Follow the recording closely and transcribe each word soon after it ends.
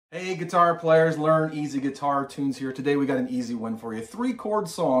Hey guitar players, learn easy guitar tunes here. Today we got an easy one for you. 3-chord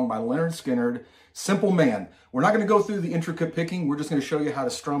song by Lynyrd Skynyrd, Simple Man. We're not going to go through the intricate picking. We're just going to show you how to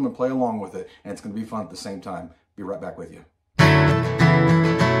strum and play along with it. And it's going to be fun at the same time. Be right back with you.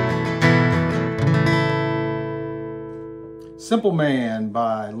 Simple Man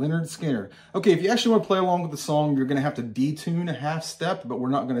by Lynyrd Skynyrd. Okay, if you actually want to play along with the song, you're going to have to detune a half step, but we're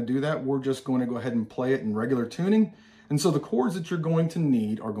not going to do that. We're just going to go ahead and play it in regular tuning. And so the chords that you're going to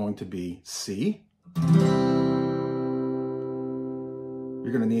need are going to be C. You're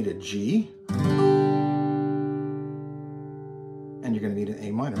going to need a G. And you're going to need an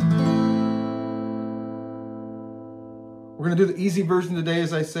A minor. We're going to do the easy version today,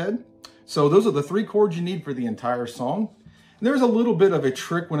 as I said. So those are the 3 chords you need for the entire song. And there's a little bit of a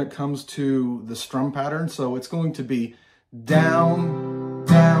trick when it comes to the strum pattern. So it's going to be down,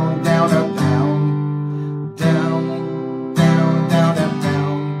 down, down, up, down, down,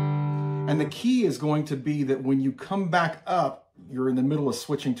 and the key is going to be that when you come back up, you're in the middle of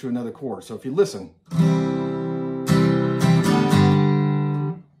switching to another chord. So if you listen.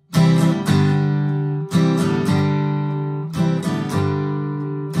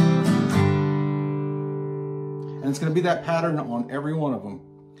 And it's going to be that pattern on every one of them.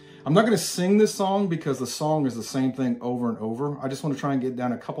 I'm not going to sing this song because the song is the same thing over and over. I just want to try and get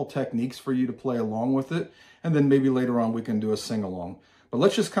down a couple techniques for you to play along with it. And then maybe later on we can do a sing-along. But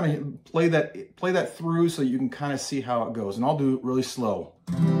let's just kind of play that through so you can kind of see how it goes. And I'll do it really slow.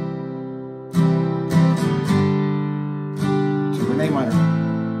 To an A minor.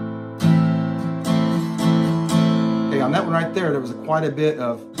 Okay, on that one right there was quite a bit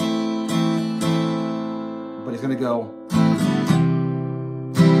of, but he's going to go.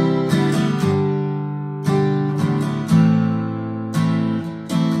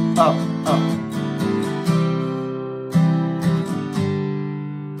 Up, up.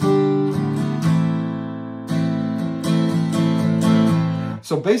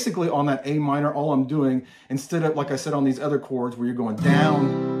 So basically on that A minor, all I'm doing, instead of, like I said, on these other chords where you're going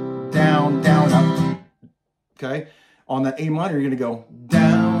down, down, down, up, okay? On that A minor, you're gonna go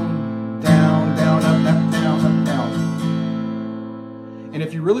down, down, down, up, down, up, down. And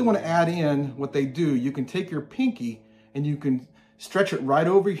if you really wanna add in what they do, you can take your pinky and you can stretch it right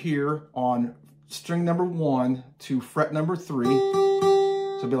over here on string number 1 to fret number 3.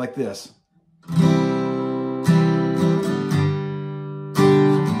 So it'll be like this.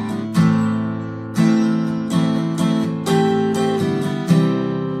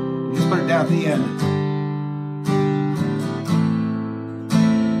 At the end.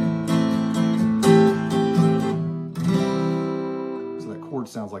 So that chord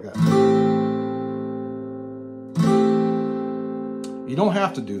sounds like that. You don't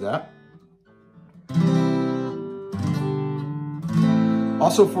have to do that.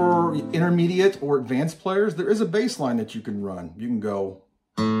 Also, for intermediate or advanced players, there is a bass line that you can run. You can go.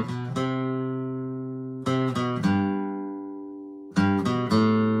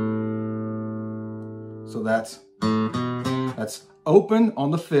 So that's open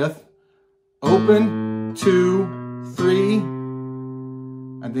on the 5th, open, 2, 3,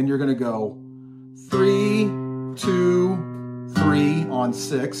 and then you're going to go 3, 2, 3 on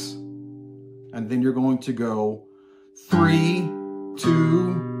 6, and then you're going to go 3,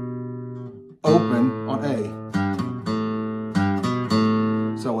 2, open on A.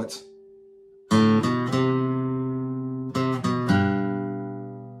 So it's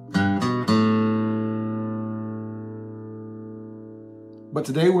but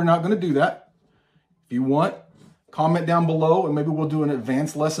today we're not going to do that. If you want, comment down below and maybe we'll do an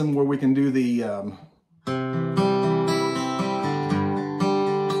advanced lesson where we can do the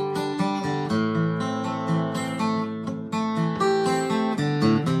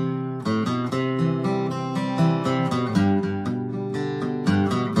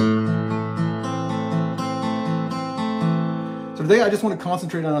So today I just want to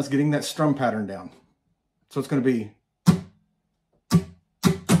concentrate on us getting that strum pattern down. So it's going to be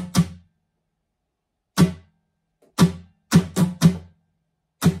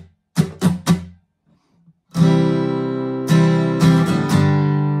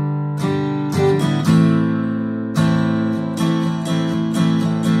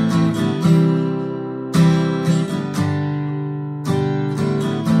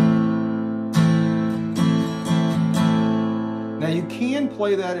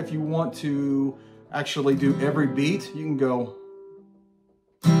play that if you want to actually do every beat. You can go.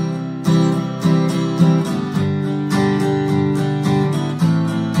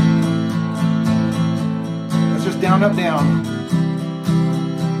 That's just down, up, down.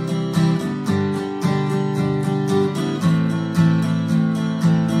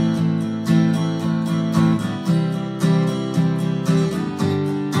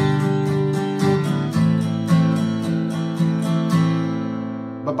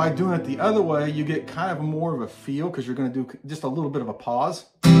 it the other way, you get kind of more of a feel because you're going to do just a little bit of a pause.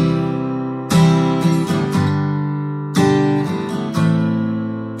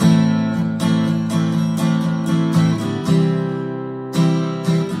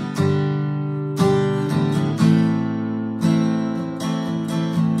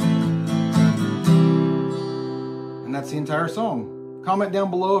 And that's the entire song. Comment down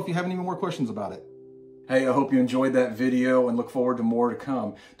below if you have any more questions about it. Hey, I hope you enjoyed that video and look forward to more to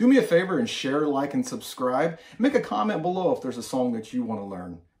come. Do me a favor and share, like, and subscribe. Make a comment below if there's a song that you want to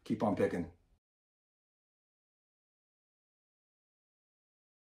learn. Keep on picking.